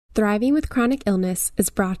Thriving with Chronic Illness is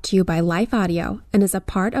brought to you by Life Audio and is a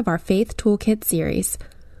part of our Faith Toolkit series.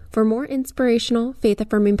 For more inspirational,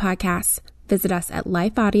 faith-affirming podcasts, visit us at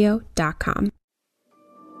lifeaudio.com.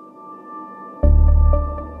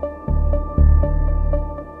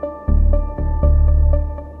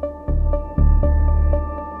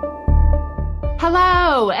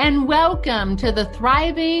 Hello, and welcome to the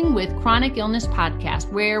Thriving with Chronic Illness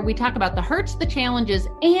podcast, where we talk about the hurts, the challenges,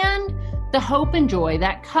 and the hope and joy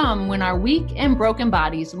that come when our weak and broken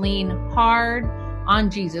bodies lean hard on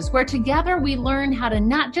Jesus, where together we learn how to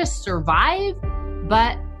not just survive,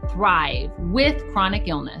 but thrive with chronic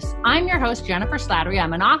illness. I'm your host, Jennifer Slattery.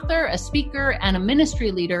 I'm an author, a speaker, and a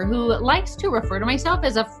ministry leader who likes to refer to myself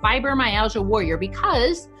as a fibromyalgia warrior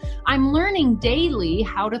because I'm learning daily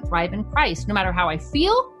how to thrive in Christ, no matter how I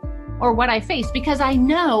feel or what I face, because I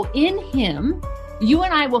know in Him, you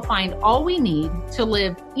and I will find all we need to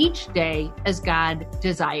live each day as God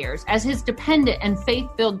desires, as His dependent and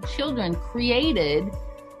faith-filled children created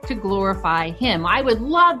to glorify Him. I would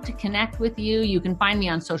love to connect with you. You can find me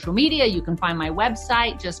on social media. You can find my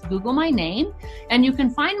website. Just Google my name. And you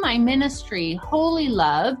can find my ministry, Wholly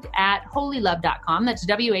Loved, at whollyloved.com. That's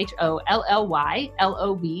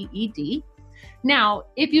WHOLLYLOVED. Now,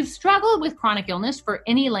 if you've struggled with chronic illness for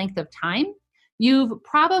any length of time, you've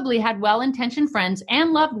probably had well-intentioned friends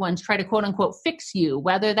and loved ones try to quote-unquote fix you,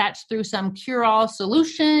 whether that's through some cure-all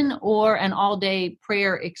solution or an all-day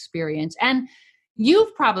prayer experience. And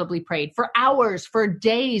you've probably prayed for hours, for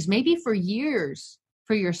days, maybe for years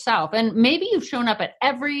for yourself. And maybe you've shown up at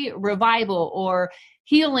every revival or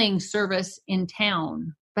healing service in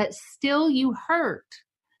town, but still you hurt.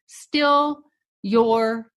 Still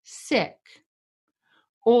you're sick.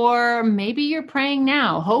 Or maybe you're praying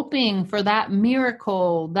now, hoping for that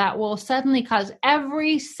miracle that will suddenly cause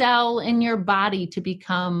every cell in your body to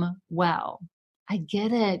become well. I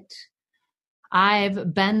get it.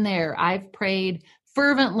 I've been there. I've prayed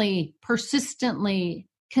fervently, persistently,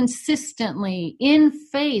 consistently, in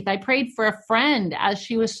faith. I prayed for a friend as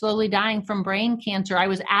she was slowly dying from brain cancer. I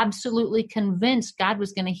was absolutely convinced God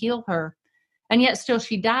was going to heal her, and yet still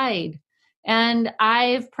she died. And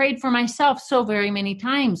I've prayed for myself so very many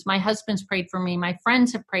times. My husband's prayed for me. My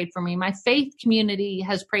friends have prayed for me. My faith community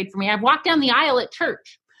has prayed for me. I've walked down the aisle at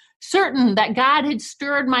church, certain that God had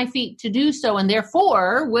stirred my feet to do so and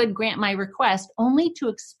therefore would grant my request, only to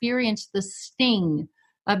experience the sting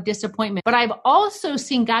of disappointment. But I've also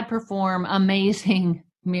seen God perform amazing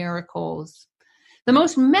miracles. The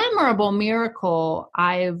most memorable miracle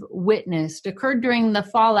I've witnessed occurred during the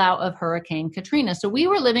fallout of Hurricane Katrina. So we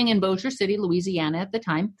were living in Bossier City, Louisiana at the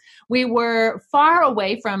time. We were far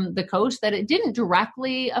away from the coast that it didn't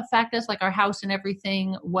directly affect us, like our house and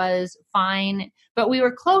everything was fine. But we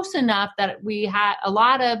were close enough that we had a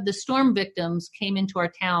lot of the storm victims came into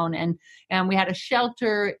our town, and we had a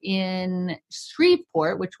shelter in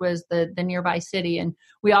Shreveport, which was the nearby city. And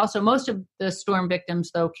we also, most of the storm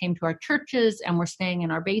victims though came to our churches and were staying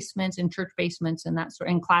in our basements, in church basements and that sort,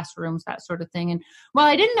 in classrooms, that sort of thing. And while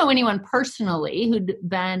I didn't know anyone personally who'd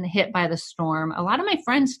been hit by the storm, a lot of my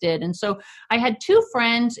friends did. And so I had two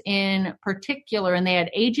friends in particular, and they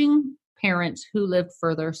had aging parents who lived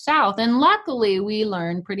further south. And luckily we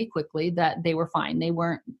learned pretty quickly that they were fine. They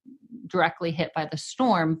weren't directly hit by the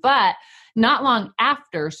storm, but not long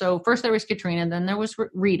after. So first there was Katrina, then there was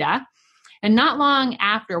Rita. And not long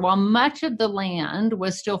after, while much of the land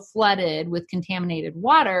was still flooded with contaminated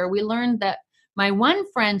water, we learned that my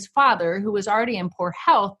one friend's father, who was already in poor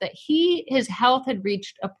health, that his health had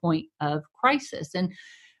reached a point of crisis. And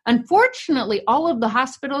unfortunately, all of the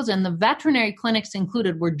hospitals and the veterinary clinics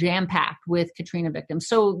included were jam-packed with Katrina victims.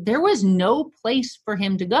 So there was no place for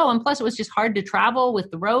him to go. And plus, it was just hard to travel with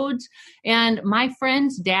the roads. And my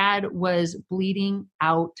friend's dad was bleeding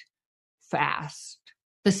out fast.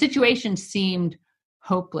 The situation seemed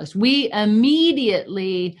hopeless. We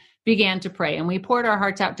immediately began to pray, and we poured our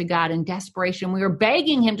hearts out to God in desperation. We were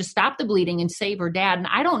begging Him to stop the bleeding and save her dad. And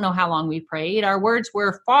I don't know how long we prayed. Our words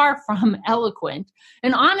were far from eloquent.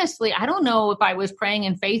 And honestly, I don't know if I was praying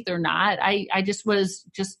in faith or not. I just was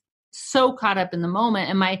so caught up in the moment.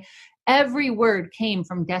 And my every word came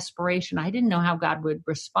from desperation. I didn't know how God would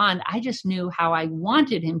respond. I just knew how I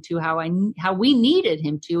wanted Him to, how we needed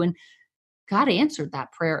Him to. And God answered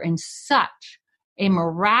that prayer in such a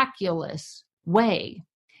miraculous way.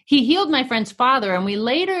 He healed my friend's father, and we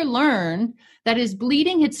later learned that his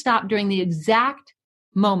bleeding had stopped during the exact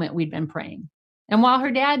moment we'd been praying. And while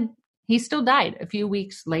her dad, he still died a few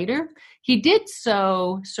weeks later, he did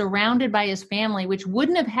so surrounded by his family, which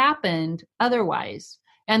wouldn't have happened otherwise.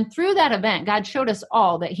 And through that event, God showed us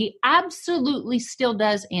all that he absolutely still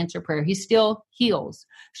does answer prayer. He still heals.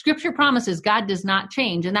 Scripture promises God does not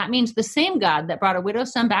change. And that means the same God that brought a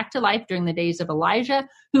widow's son back to life during the days of Elijah,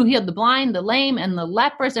 who healed the blind, the lame, and the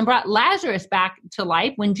lepers, and brought Lazarus back to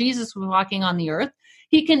life when Jesus was walking on the earth,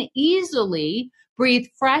 he can easily breathe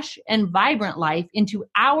fresh and vibrant life into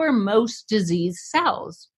our most diseased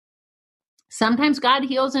cells. Sometimes God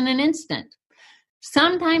heals in an instant.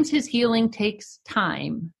 Sometimes his healing takes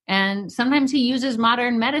time, and sometimes he uses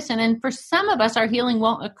modern medicine. And for some of us, our healing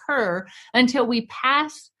won't occur until we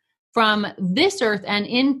pass from this earth and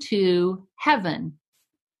into heaven.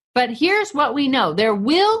 But here's what we know. There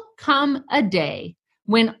will come a day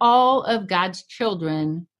when all of God's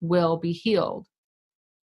children will be healed.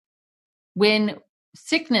 When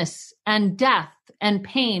sickness and death and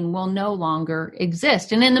pain will no longer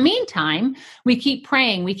exist. And in the meantime, we keep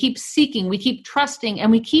praying, we keep seeking, we keep trusting,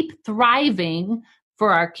 and we keep thriving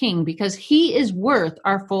for our King because he is worth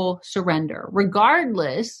our full surrender,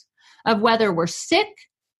 regardless of whether we're sick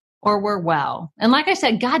or we're well. And like I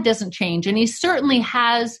said, God doesn't change, and he certainly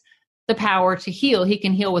has the power to heal. He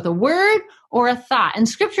can heal with a word or a thought. And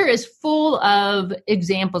scripture is full of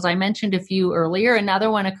examples. I mentioned a few earlier.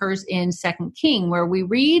 Another one occurs in 2 Kings, where we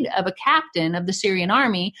read of a captain of the Syrian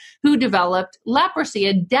army who developed leprosy,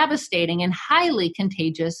 a devastating and highly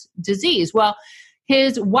contagious disease. Well,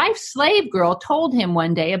 his wife's slave girl told him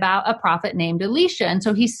one day about a prophet named Elisha. And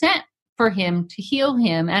so he sent for him to heal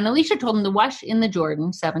him. And Elisha told him to wash in the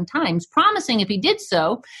Jordan 7 times, promising if he did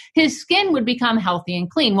so, his skin would become healthy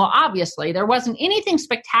and clean. Well, obviously, there wasn't anything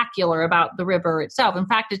spectacular about the river itself. In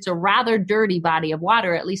fact, it's a rather dirty body of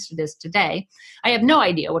water, at least it is today. I have no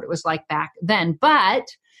idea what it was like back then, but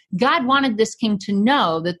God wanted this king to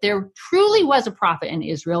know that there truly was a prophet in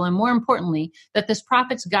Israel, and more importantly, that this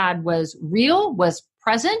prophet's God was real, was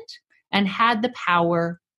present, and had the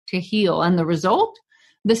power to heal. And the result?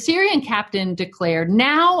 The Syrian captain declared,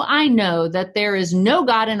 "Now I know that there is no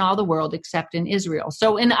God in all the world except in Israel."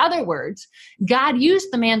 So in other words, God used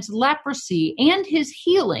the man's leprosy and his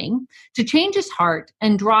healing to change his heart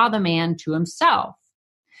and draw the man to himself.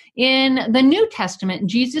 In the New Testament,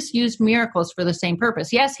 Jesus used miracles for the same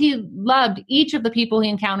purpose. Yes, he loved each of the people he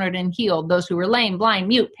encountered and healed, those who were lame, blind,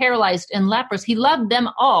 mute, paralyzed, and leprous. He loved them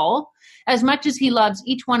all as much as he loves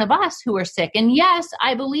each one of us who are sick. And yes,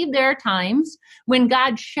 I believe there are times when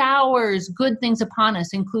God showers good things upon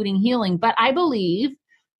us, including healing. But I believe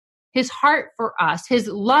his heart for us, his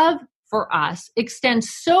love for us,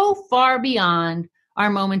 extends so far beyond our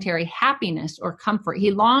momentary happiness or comfort.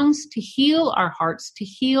 He longs to heal our hearts, to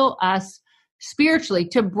heal us spiritually,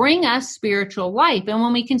 to bring us spiritual life. And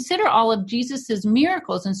when we consider all of Jesus's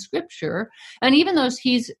miracles in scripture, and even those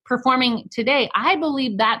he's performing today, I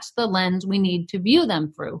believe that's the lens we need to view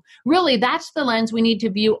them through. Really, that's the lens we need to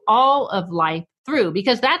view all of life through,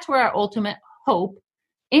 because that's where our ultimate hope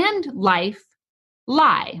and life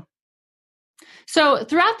lie. So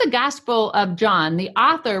throughout the Gospel of John, the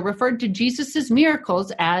author referred to Jesus's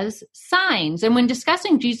miracles as signs. And when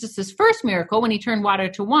discussing Jesus's first miracle, when he turned water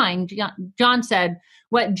to wine, John said,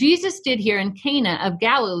 "What Jesus did here in Cana of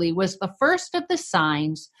Galilee was the first of the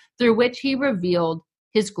signs through which he revealed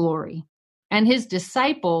his glory, and his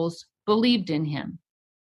disciples believed in him."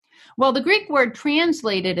 Well, the Greek word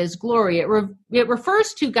translated as glory, it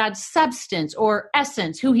refers to God's substance or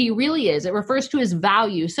essence, who he really is. It refers to his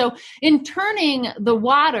value. So in turning the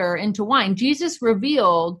water into wine, Jesus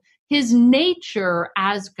revealed his nature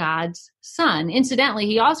as God's son. Incidentally,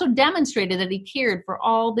 he also demonstrated that he cared for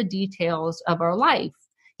all the details of our life.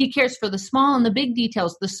 He cares for the small and the big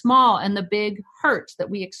details, the small and the big hurts that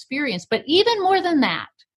we experience. But even more than that,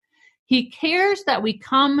 he cares that we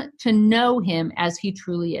come to know him as he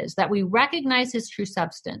truly is, that we recognize his true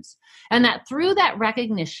substance, and that through that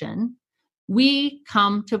recognition, we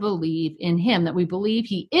come to believe in him, that we believe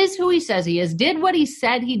he is who he says he is, did what he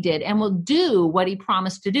said he did, and will do what he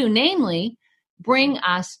promised to do, namely, bring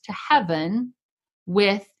us to heaven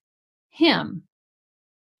with him.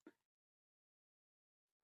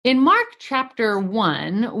 In Mark chapter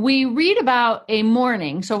 1, we read about a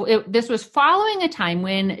morning. So this was following a time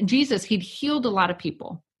when Jesus, he'd healed a lot of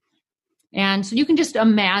people. And so you can just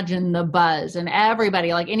imagine the buzz and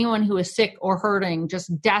everybody, like anyone who was sick or hurting,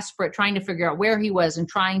 just desperate, trying to figure out where he was and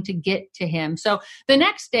trying to get to him. So the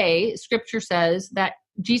next day, scripture says that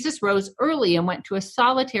Jesus rose early and went to a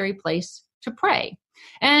solitary place to pray.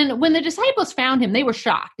 And when the disciples found him, they were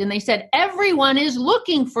shocked. And they said, "Everyone is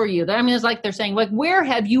looking for you." I mean, it's like they're saying, like, "Where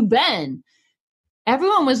have you been?"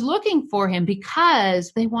 Everyone was looking for him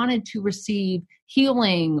because they wanted to receive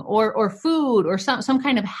healing or food or some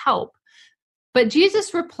kind of help. But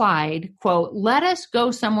Jesus replied, quote, "Let us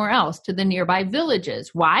go somewhere else to the nearby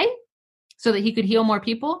villages." Why? So that he could heal more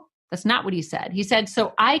people? That's not what he said. He said,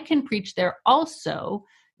 "So I can preach there also.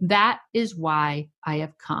 That is why I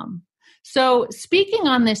have come." So speaking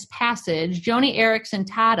on this passage, Joni Eareckson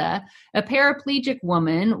Tada, a paraplegic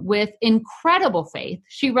woman with incredible faith,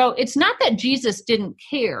 she wrote, "It's not that Jesus didn't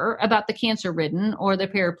care about the cancer-ridden or the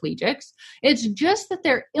paraplegics. It's just that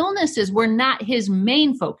their illnesses were not his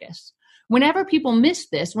main focus. Whenever people missed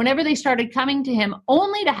this, whenever they started coming to him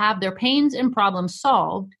only to have their pains and problems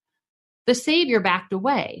solved, the Savior backed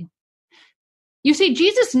away." You see,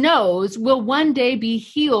 Jesus knows we'll one day be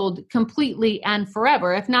healed completely and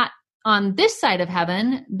forever, if not on this side of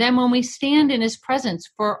heaven, then when we stand in his presence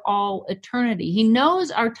for all eternity. He knows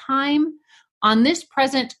our time on this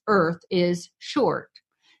present earth is short.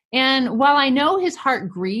 And while I know his heart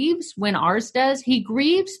grieves when ours does, he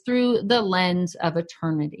grieves through the lens of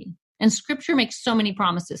eternity. And scripture makes so many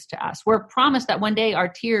promises to us. We're promised that one day our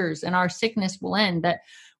tears and our sickness will end, that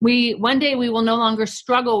one day we will no longer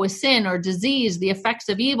struggle with sin or disease, the effects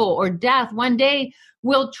of evil or death. One day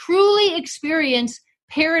we'll truly experience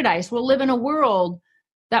paradise. We'll live in a world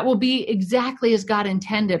that will be exactly as God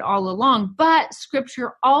intended all along. But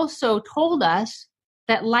scripture also told us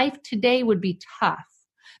that life today would be tough,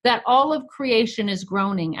 that all of creation is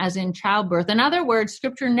groaning as in childbirth. In other words,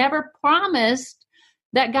 scripture never promised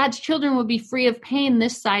that God's children would be free of pain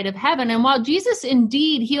this side of heaven. And while Jesus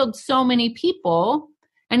indeed healed so many people,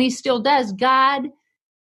 and he still does, God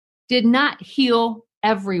did not heal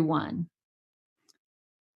everyone.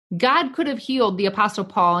 God could have healed the Apostle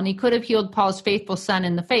Paul, and he could have healed Paul's faithful son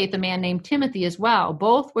in the faith, a man named Timothy as well.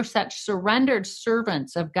 Both were such surrendered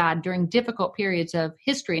servants of God during difficult periods of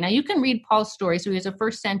history. Now, you can read Paul's story. So he was a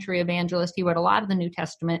first century evangelist. He wrote a lot of the New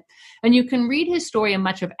Testament. And you can read his story in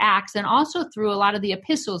much of Acts, and also through a lot of the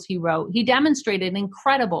epistles he wrote. He demonstrated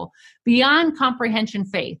incredible, beyond comprehension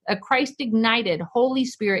faith, a Christ-ignited, Holy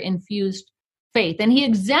Spirit-infused faith. And he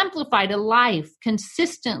exemplified a life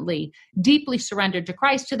consistently, deeply surrendered to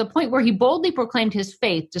Christ, to the point where he boldly proclaimed his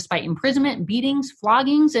faith despite imprisonment, beatings,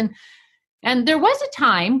 floggings. And there was a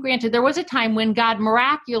time, granted, there was a time when God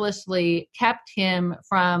miraculously kept him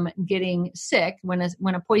from getting sick, when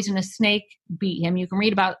a poisonous snake bit him. You can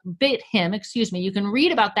read about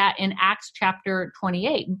that in Acts chapter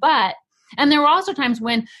 28. And there were also times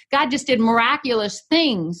when God just did miraculous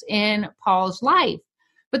things in Paul's life.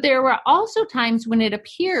 But there were also times when it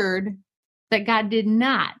appeared that God did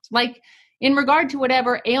not. Like in regard to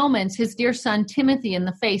whatever ailments his dear son Timothy in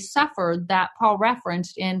the faith suffered that Paul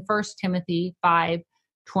referenced in 1 Timothy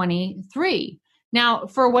 5:23. Now,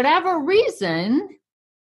 for whatever reason,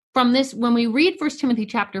 from this, when we read 1 Timothy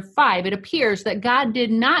chapter 5, it appears that God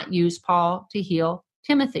did not use Paul to heal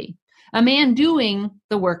Timothy, a man doing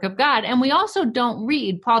the work of God. And we also don't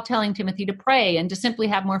read Paul telling Timothy to pray and to simply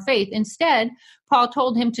have more faith. Instead, Paul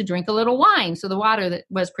told him to drink a little wine, so the water that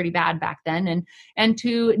was pretty bad back then, and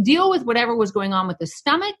to deal with whatever was going on with his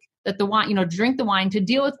stomach, that the wine, drink the wine, to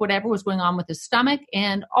deal with whatever was going on with his stomach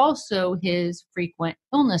and also his frequent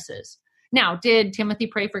illnesses. Now, did Timothy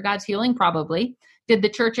pray for God's healing? Probably. Did the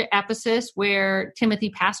church at Ephesus, where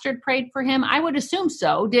Timothy pastored, prayed for him? I would assume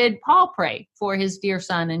so. Did Paul pray for his dear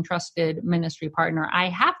son and trusted ministry partner? I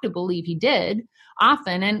have to believe he did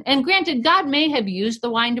often. And granted, God may have used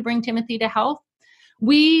the wine to bring Timothy to health.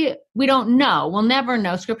 We don't know. We'll never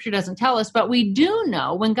know. Scripture doesn't tell us, but we do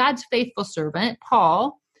know when God's faithful servant,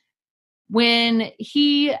 Paul, when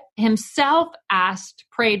he himself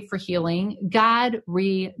prayed for healing, God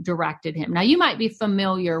redirected him. Now, you might be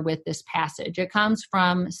familiar with this passage. It comes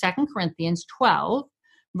from 2 Corinthians 12,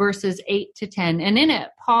 verses 8 to 10. And in it,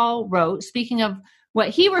 Paul wrote, speaking of what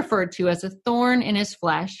he referred to as a thorn in his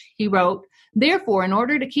flesh, he wrote, "Therefore, in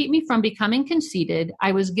order to keep me from becoming conceited,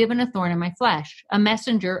 I was given a thorn in my flesh, a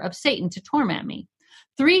messenger of Satan to torment me.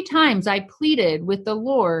 3 times I pleaded with the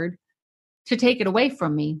Lord to take it away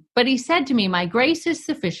from me. But he said to me, my grace is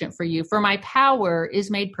sufficient for you, for my power is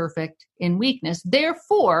made perfect in weakness.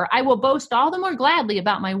 Therefore, I will boast all the more gladly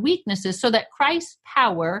about my weaknesses, so that Christ's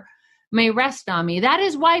power may rest on me. That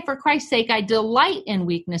is why, for Christ's sake, I delight in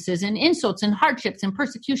weaknesses, in insults, in hardships, in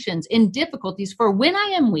persecutions, in difficulties. For when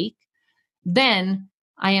I am weak, then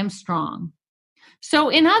I am strong." So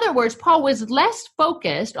in other words, Paul was less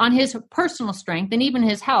focused on his personal strength and even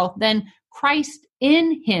his health than Christ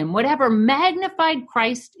in him. Whatever magnified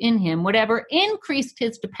Christ in him, whatever increased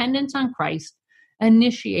his dependence on Christ,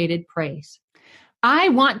 initiated praise. I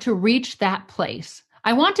want to reach that place.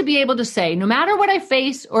 I want to be able to say, no matter what I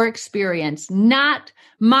face or experience, not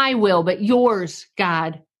my will, but yours,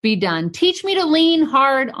 God, be done. Teach me to lean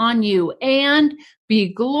hard on you and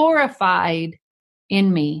be glorified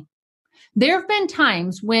in me. There have been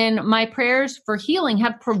times when my prayers for healing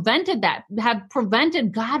have prevented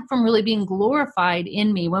God from really being glorified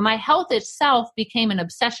in me, when my health itself became an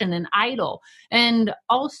obsession, an idol, and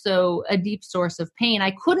also a deep source of pain.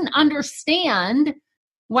 I couldn't understand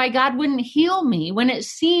why God wouldn't heal me when it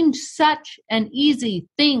seemed such an easy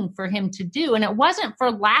thing for him to do. And it wasn't for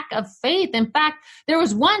lack of faith. In fact, there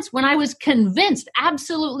was once when I was convinced,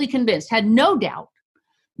 absolutely convinced, had no doubt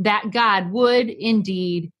that God would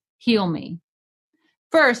indeed heal me.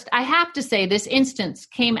 First, I have to say this instance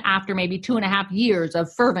came after maybe 2.5 years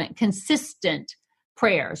of fervent, consistent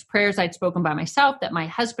prayers I'd spoken by myself, that my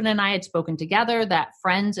husband and I had spoken together, that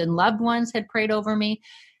friends and loved ones had prayed over me.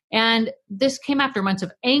 And this came after months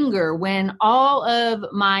of anger when all of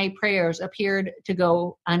my prayers appeared to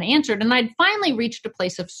go unanswered. And I'd finally reached a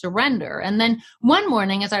place of surrender. And then one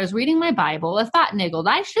morning, as I was reading my Bible, a thought niggled.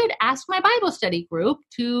 I should ask my Bible study group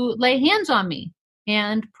to lay hands on me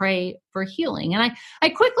and pray for healing. And I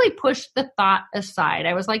quickly pushed the thought aside.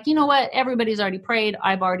 I was like, you know what? Everybody's already prayed.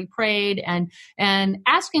 I've already prayed. And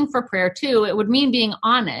asking for prayer too, it would mean being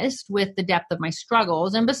honest with the depth of my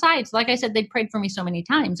struggles. And besides, like I said, they'd prayed for me so many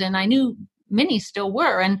times and I knew many still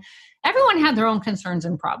were. And everyone had their own concerns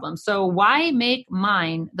and problems. So why make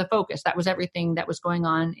mine the focus? That was everything that was going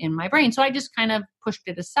on in my brain. So I just kind of pushed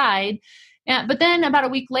it aside. But then about a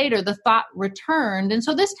week later, the thought returned. And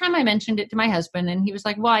so this time I mentioned it to my husband and he was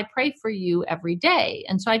like, well, I pray for you every day.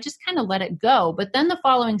 And so I just kind of let it go. But then the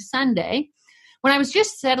following Sunday, when I was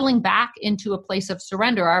just settling back into a place of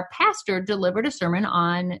surrender, our pastor delivered a sermon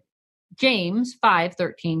on James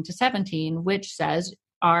 5:13-17, which says,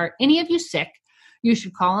 are any of you sick? You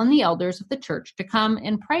should call on the elders of the church to come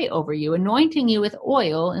and pray over you, anointing you with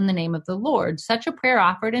oil in the name of the Lord. Such a prayer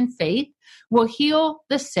offered in faith will heal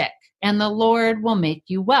the sick, and the Lord will make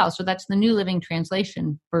you well. So that's the New Living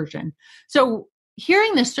Translation version. So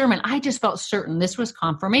hearing this sermon, I just felt certain this was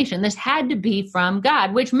confirmation. This had to be from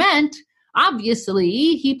God, which meant, obviously,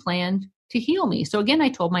 he planned to heal me. So again, I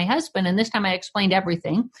told my husband, and this time I explained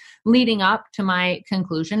everything leading up to my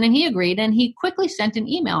conclusion, and he agreed, and he quickly sent an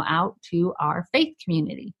email out to our faith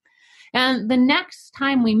community. And the next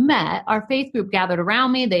time we met, our faith group gathered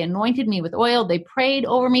around me. They anointed me with oil. They prayed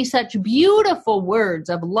over me such beautiful words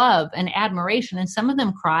of love and admiration. And some of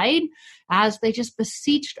them cried as they just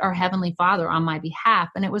beseeched our Heavenly Father on my behalf.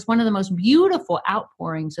 And it was one of the most beautiful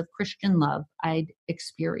outpourings of Christian love I'd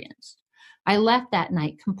experienced. I left that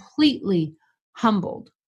night completely humbled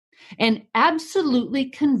and absolutely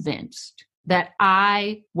convinced that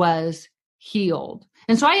I was healed.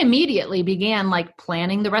 And so I immediately began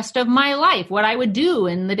planning the rest of my life, what I would do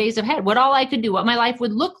in the days ahead, what all I could do, what my life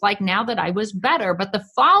would look like now that I was better. But the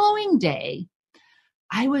following day,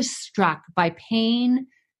 I was struck by pain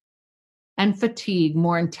and fatigue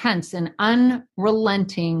more intense and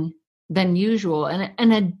unrelenting than usual.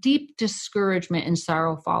 And a deep discouragement and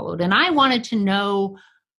sorrow followed. And I wanted to know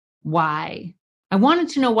why. I wanted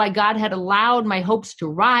to know why God had allowed my hopes to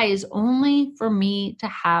rise only for me to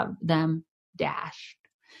have them dashed.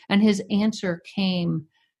 And his answer came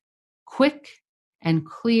quick and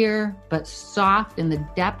clear, but soft in the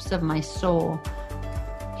depths of my soul.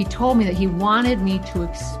 He told me that he wanted me to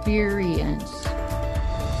experience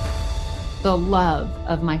the love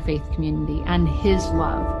of my faith community and his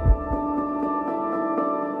love.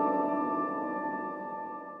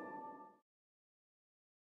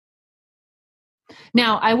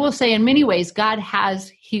 Now, I will say in many ways, God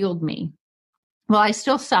has healed me. Well, I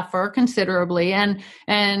still suffer considerably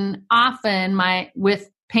and often with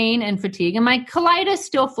pain and fatigue, and my colitis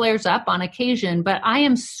still flares up on occasion, but I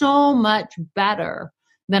am so much better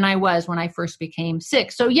than I was when I first became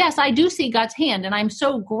sick. So yes, I do see God's hand, and I'm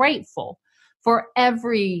so grateful for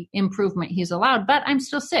every improvement he's allowed, but I'm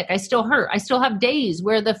still sick. I still hurt. I still have days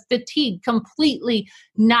where the fatigue completely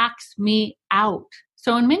knocks me out.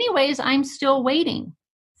 So in many ways, I'm still waiting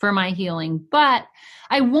for my healing. But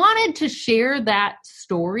I wanted to share that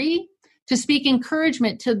story to speak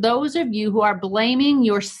encouragement to those of you who are blaming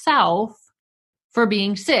yourself for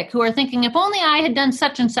being sick, who are thinking, if only I had done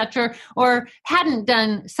such and such or hadn't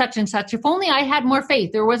done such and such, if only I had more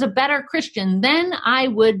faith or was a better Christian, then I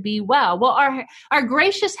would be well. Well, our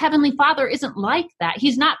gracious Heavenly Father isn't like that.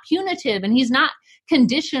 He's not punitive and he's not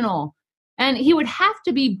conditional. And he would have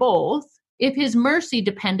to be both if his mercy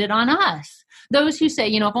depended on us. Those who say,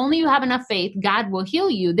 if only you have enough faith, God will heal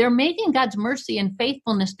you. They're making God's mercy and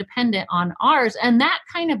faithfulness dependent on ours. And that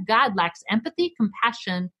kind of God lacks empathy,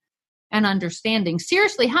 compassion, and understanding.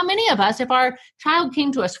 Seriously, how many of us, if our child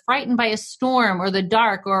came to us frightened by a storm or the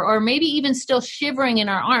dark, or maybe even still shivering in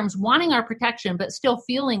our arms, wanting our protection, but still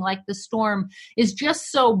feeling like the storm is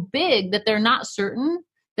just so big that they're not certain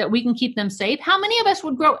that we can keep them safe, how many of us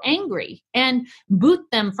would grow angry and boot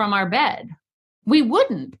them from our bed? We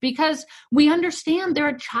wouldn't, because we understand they're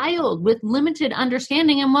a child with limited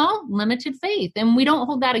understanding and, limited faith. And we don't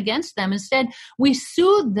hold that against them. Instead, we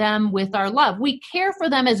soothe them with our love. We care for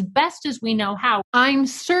them as best as we know how. I'm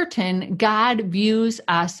certain God views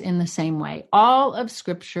us in the same way. All of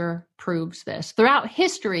Scripture proves this. Throughout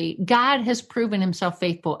history, God has proven himself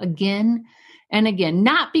faithful again and again,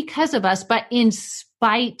 not because of us, but in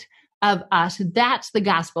spite of us. That's the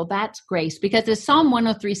gospel. That's grace. Because as Psalm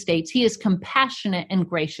 103 states, he is compassionate and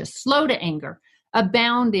gracious, slow to anger,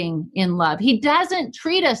 abounding in love. He doesn't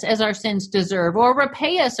treat us as our sins deserve or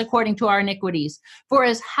repay us according to our iniquities. For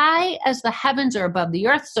as high as the heavens are above the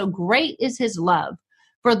earth, so great is his love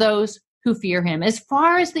for those who fear him. As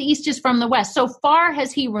far as the east is from the west, so far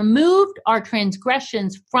has he removed our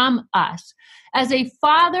transgressions from us. As a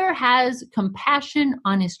father has compassion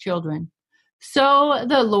on his children, so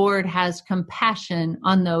the Lord has compassion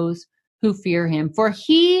on those who fear him. For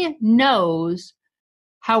he knows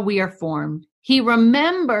how we are formed. He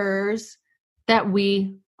remembers that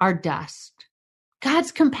we are dust.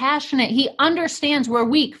 God's compassionate. He understands we're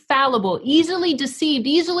weak, fallible, easily deceived,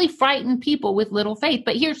 easily frightened people with little faith.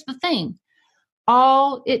 But here's the thing.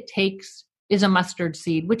 All it takes is a mustard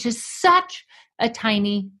seed, which is such a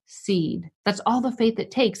tiny seed. That's all the faith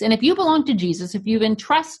it takes. And if you belong to Jesus, if you've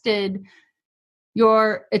entrusted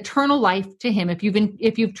your eternal life to him, if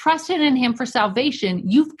you've trusted in him for salvation,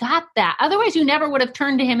 you've got that. Otherwise, you never would have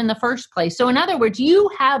turned to him in the first place. So in other words, you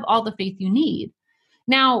have all the faith you need.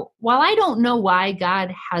 Now, while I don't know why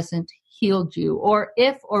God hasn't healed you, or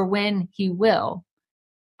if or when he will,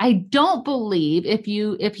 I don't believe if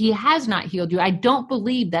he has not healed you, I don't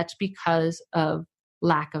believe that's because of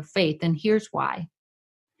lack of faith. And here's why.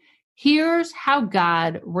 Here's how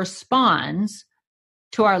God responds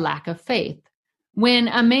to our lack of faith. When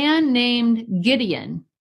a man named Gideon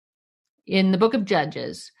in the book of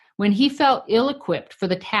Judges, when he felt ill-equipped for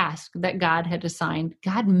the task that God had assigned,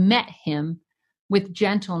 God met him with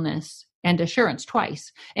gentleness and assurance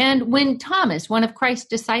twice. And when Thomas, one of Christ's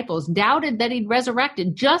disciples, doubted that he'd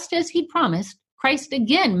resurrected, just as he'd promised, Christ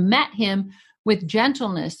again met him with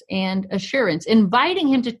gentleness and assurance, inviting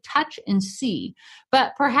him to touch and see.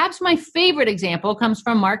 But perhaps my favorite example comes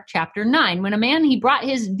from Mark chapter 9, when a man, he brought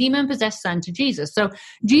his demon-possessed son to Jesus. So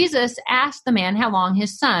Jesus asked the man how long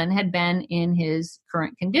his son had been in his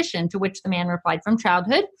current condition, to which the man replied, from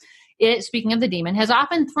childhood. It, speaking of the demon, has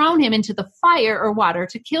often thrown him into the fire or water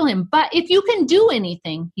to kill him. But if you can do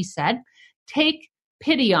anything, he said, take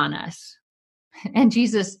pity on us. And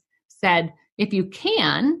Jesus said, if you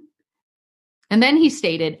can. And then he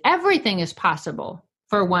stated, everything is possible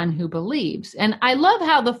for one who believes. And I love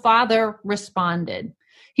how the father responded.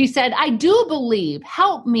 He said, I do believe.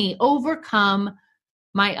 Help me overcome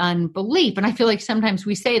my unbelief. And I feel like sometimes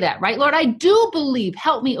we say that, right? Lord, I do believe.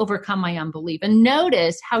 Help me overcome my unbelief. And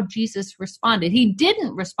notice how Jesus responded. He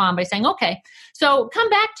didn't respond by saying, okay, so come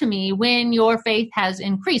back to me when your faith has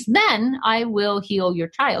increased. Then I will heal your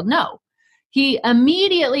child. No. He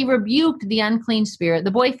immediately rebuked the unclean spirit.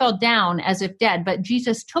 The boy fell down as if dead, but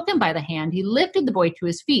Jesus took him by the hand. He lifted the boy to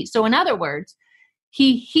his feet. So in other words,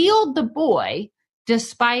 he healed the boy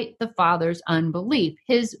despite the father's unbelief.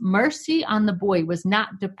 His mercy on the boy was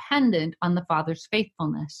not dependent on the father's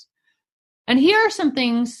faithfulness. And here are some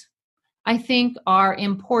things I think are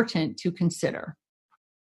important to consider.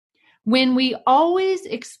 When we always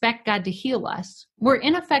expect God to heal us, we're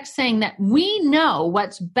in effect saying that we know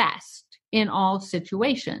what's best in all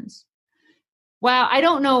situations. Well, I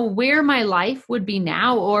don't know where my life would be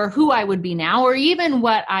now, or who I would be now, or even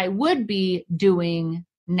what I would be doing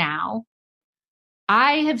now.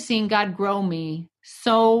 I have seen God grow me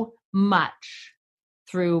so much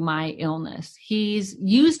through my illness. He's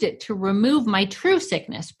used it to remove my true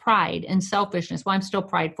sickness, pride and selfishness. Well, I'm still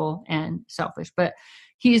prideful and selfish, but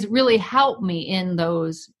he's really helped me in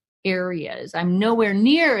those areas. I'm nowhere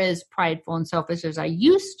near as prideful and selfish as I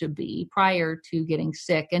used to be prior to getting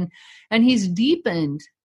sick. And he's deepened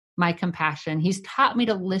my compassion. He's taught me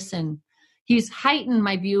to listen. He's heightened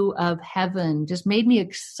my view of heaven, just made me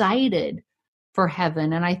excited for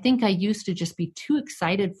heaven. And I think I used to just be too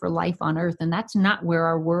excited for life on earth. And that's not where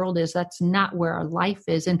our world is. That's not where our life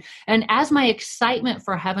is. And as my excitement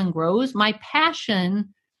for heaven grows, my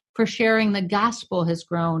passion for sharing the gospel has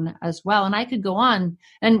grown as well. And I could go on.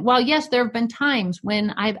 And while, yes, there have been times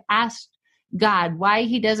when I've asked God, why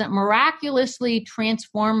he doesn't miraculously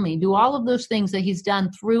transform me, do all of those things that he's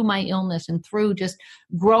done through my illness and through just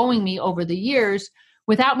growing me over the years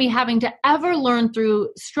without me having to ever learn through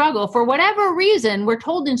struggle. For whatever reason, we're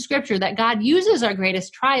told in scripture that God uses our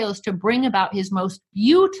greatest trials to bring about his most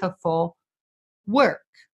beautiful work.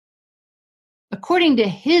 According to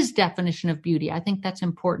his definition of beauty, I think that's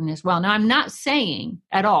important as well. Now, I'm not saying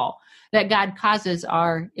at all that God causes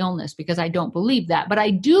our illness, because I don't believe that, but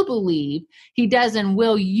I do believe he does and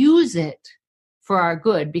will use it for our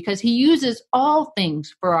good, because he uses all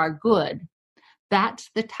things for our good. That's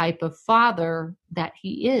the type of father that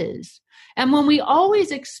he is. And when we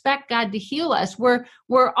always expect God to heal us, we're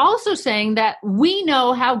also saying that we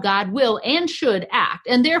know how God will and should act,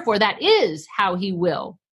 and therefore that is how he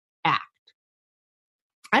will act.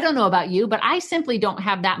 I don't know about you, but I simply don't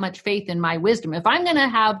have that much faith in my wisdom. If I'm going to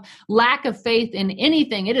have lack of faith in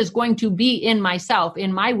anything, it is going to be in myself,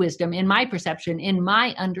 in my wisdom, in my perception, in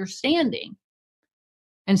my understanding.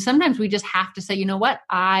 And sometimes we just have to say, you know what?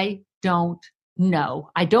 I don't know.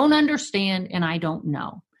 I don't understand, and I don't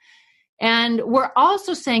know. And we're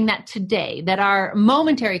also saying that today, that our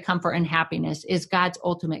momentary comfort and happiness is God's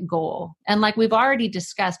ultimate goal. And like we've already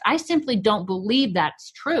discussed, I simply don't believe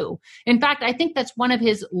that's true. In fact, I think that's one of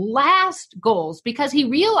his last goals, because he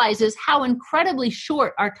realizes how incredibly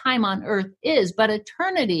short our time on earth is. But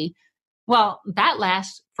eternity, well, that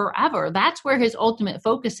lasts forever. That's where his ultimate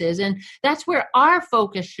focus is. And that's where our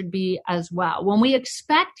focus should be as well. When we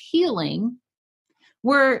expect healing,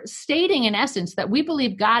 we're stating in essence that we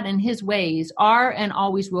believe God and his ways are and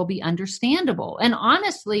always will be understandable. And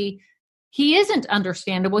honestly, he isn't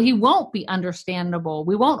understandable. He won't be understandable.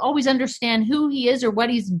 We won't always understand who he is or what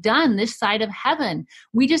he's done this side of heaven.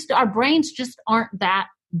 Our brains just aren't that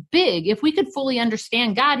big. If we could fully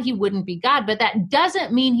understand God, he wouldn't be God. But that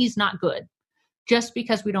doesn't mean he's not good just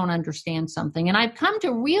because we don't understand something. And I've come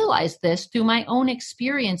to realize this through my own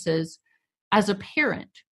experiences as a parent.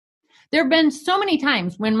 There have been so many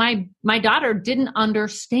times when my daughter didn't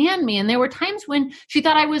understand me. And there were times when she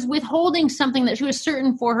thought I was withholding something that she was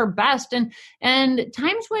certain for her best. And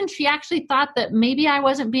times when she actually thought that maybe I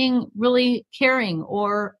wasn't being really caring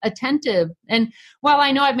or attentive. And while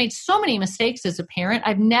I know I've made so many mistakes as a parent,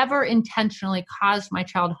 I've never intentionally caused my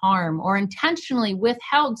child harm or intentionally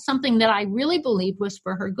withheld something that I really believed was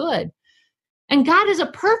for her good. And God is a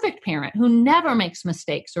perfect parent who never makes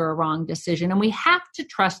mistakes or a wrong decision. And we have to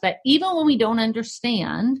trust that even when we don't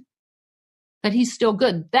understand, that he's still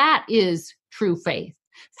good. That is true faith.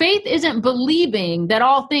 Faith isn't believing that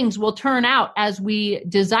all things will turn out as we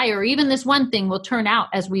desire. Even this one thing will turn out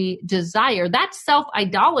as we desire. That's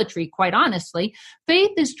self-idolatry, quite honestly.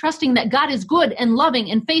 Faith is trusting that God is good and loving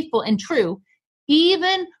and faithful and true,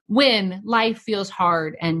 even when life feels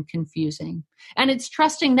hard and confusing. And it's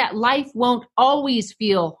trusting that life won't always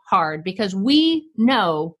feel hard, because we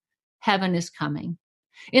know heaven is coming.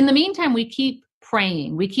 In the meantime, we keep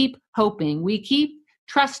praying, we keep hoping, we keep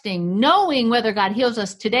trusting, knowing whether God heals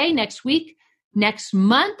us today, next week, next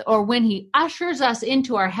month, or when he ushers us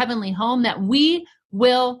into our heavenly home, that we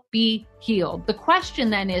will be healed. The question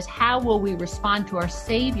then is, how will we respond to our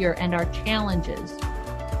Savior and our challenges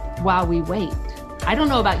while we wait? I don't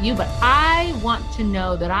know about you, but I want to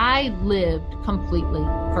know that I lived completely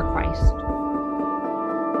for Christ.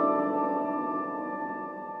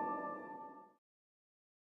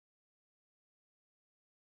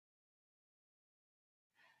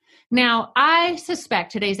 Now, I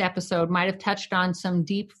suspect today's episode might have touched on some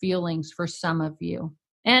deep feelings for some of you.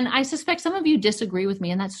 And I suspect some of you disagree with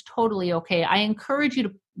me, and that's totally okay. I encourage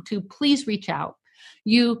you to please reach out.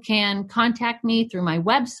 You can contact me through my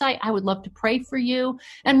website. I would love to pray for you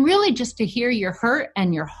and really just to hear your hurt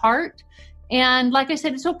and your heart. And like I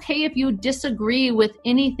said, it's okay if you disagree with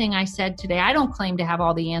anything I said today. I don't claim to have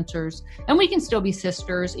all the answers, and we can still be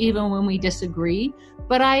sisters even when we disagree.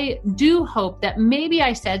 But I do hope that maybe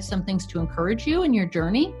I said some things to encourage you in your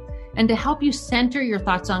journey and to help you center your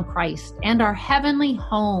thoughts on Christ and our heavenly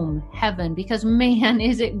home, heaven, because man,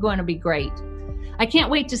 is it going to be great. I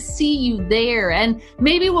can't wait to see you there, and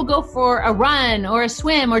maybe we'll go for a run or a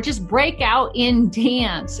swim or just break out in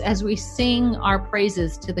dance as we sing our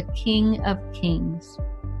praises to the King of Kings.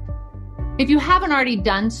 If you haven't already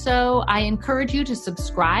done so, I encourage you to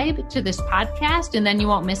subscribe to this podcast, and then you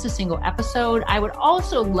won't miss a single episode. I would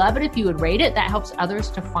also love it if you would rate it. That helps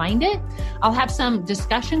others to find it. I'll have some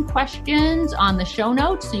discussion questions on the show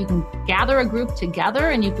notes so you can gather a group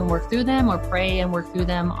together and you can work through them or pray and work through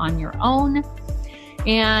them on your own.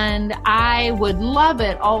 And I would love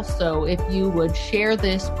it also if you would share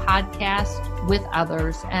this podcast with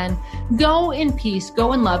others, and go in peace,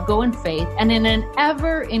 go in love, go in faith, and in an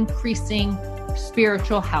ever increasing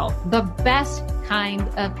spiritual health, the best kind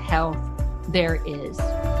of health there is.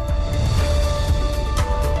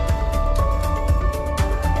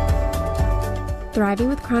 Thriving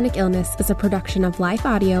with Chronic Illness is a production of Life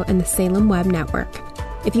Audio and the Salem Web Network.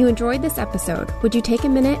 If you enjoyed this episode, would you take a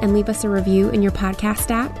minute and leave us a review in your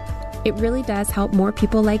podcast app? It really does help more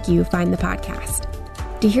people like you find the podcast.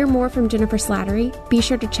 To hear more from Jennifer Slattery, be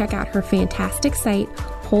sure to check out her fantastic site,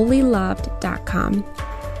 holyloved.com.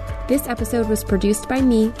 This episode was produced by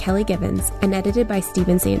me, Kelly Givens, and edited by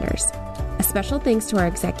Stephen Sanders. A special thanks to our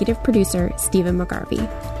executive producer, Stephen McGarvey.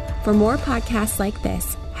 For more podcasts like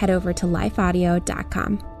this, head over to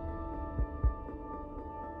lifeaudio.com.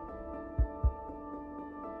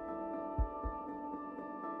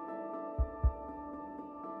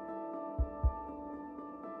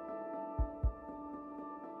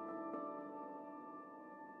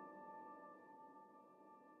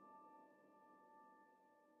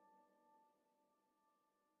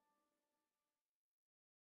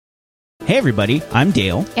 Hey everybody, I'm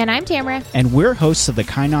Dale. And I'm Tamara. And we're hosts of the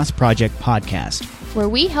Kainos Project podcast, where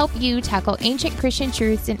we help you tackle ancient Christian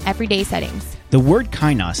truths in everyday settings. The word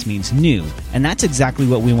Kainos means new, and that's exactly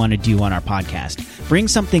what we want to do on our podcast. Bring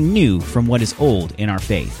something new from what is old in our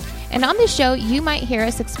faith. And on this show, you might hear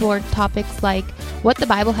us explore topics like what the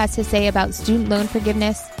Bible has to say about student loan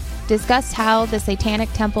forgiveness, discuss how the Satanic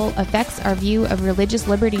Temple affects our view of religious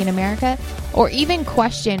liberty in America, or even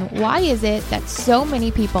question why is it that so many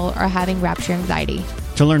people are having rapture anxiety.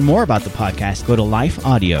 To learn more about the podcast, go to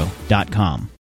lifeaudio.com.